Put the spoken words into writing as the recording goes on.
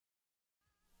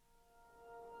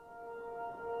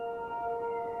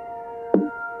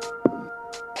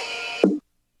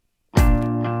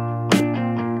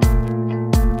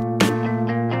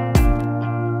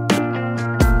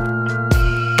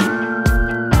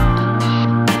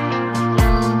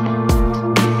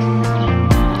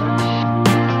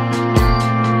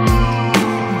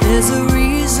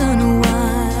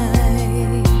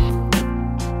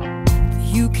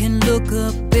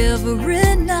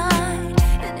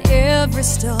every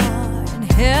star in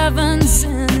heaven's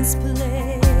in this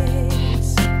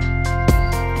place.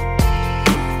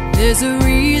 There's a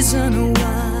reason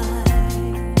why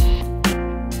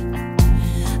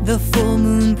the full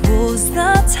moon pulls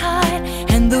the tide,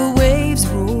 and the waves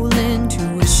roll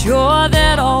into a shore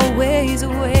that always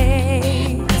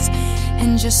awaits.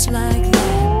 And just like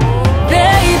that,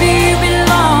 baby, you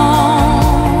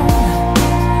belong.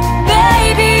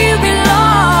 Baby, you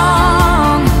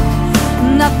belong.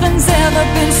 Nothing's ever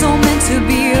been so meant to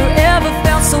be, or ever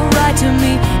felt so right to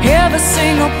me. Every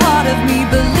single part of me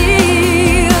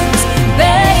believes,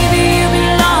 baby, you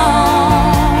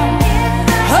belong.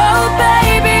 Oh,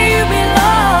 baby, you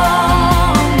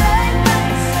belong.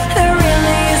 There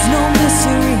really is no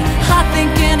mystery. I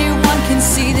think anyone can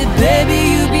see that, baby,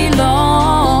 you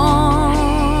belong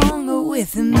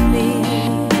with me.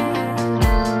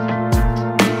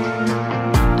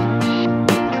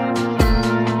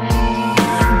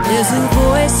 There's a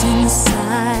voice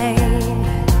inside,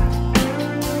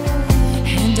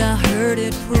 and I heard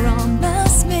it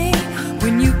promise me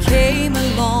when you came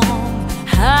along,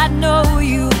 I'd know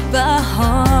you by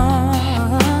heart,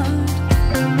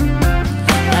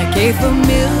 like a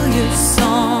familiar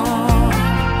song.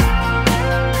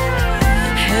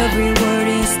 Every word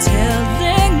is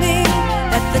telling me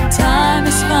that the time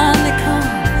has finally come.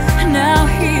 Now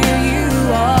here you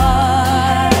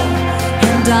are,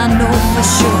 and I know for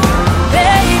sure,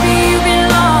 baby, you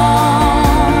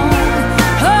belong.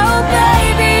 Oh,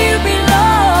 baby, you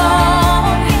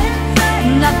belong.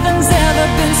 Nothing's ever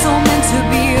been so meant to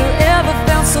be, or ever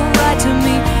felt so right to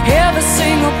me. Every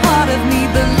single part of me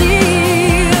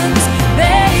believes,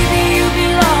 baby, you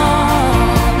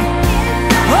belong.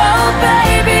 Oh,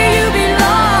 baby, you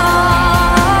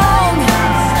belong.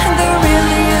 And there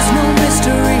really is no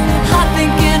mystery. I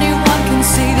think anyone can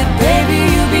see that, baby,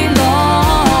 you belong.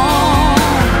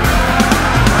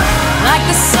 Like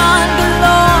the sun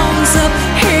belongs up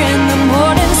here in the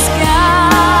morning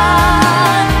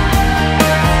sky,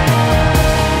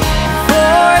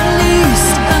 for at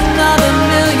least another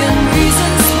million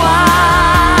reasons why.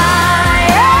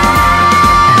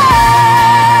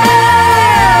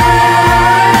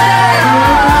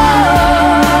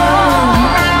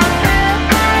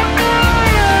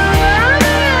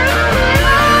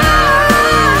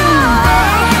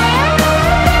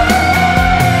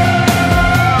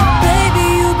 Baby,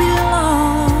 you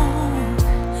belong.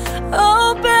 Oh,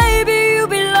 baby, you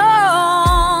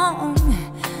belong.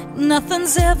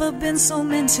 Nothing's ever been so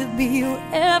meant to be, or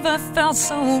ever felt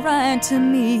so right to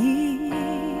me.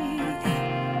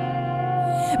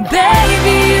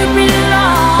 Baby, you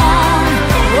belong.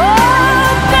 Oh,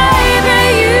 baby,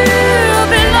 you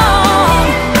belong.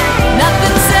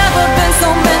 Nothing's ever been so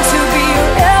meant to be, or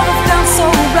ever felt so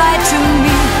right to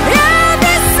me.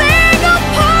 Every single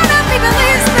part of me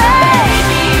believes,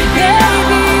 baby,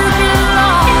 baby, you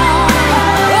belong.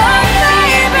 Oh,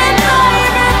 baby,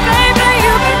 baby,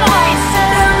 you belong.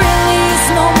 There really is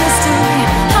no mystery.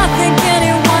 I think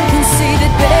anyone can see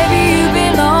that, baby, you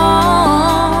belong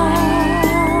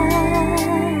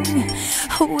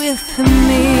with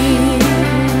me.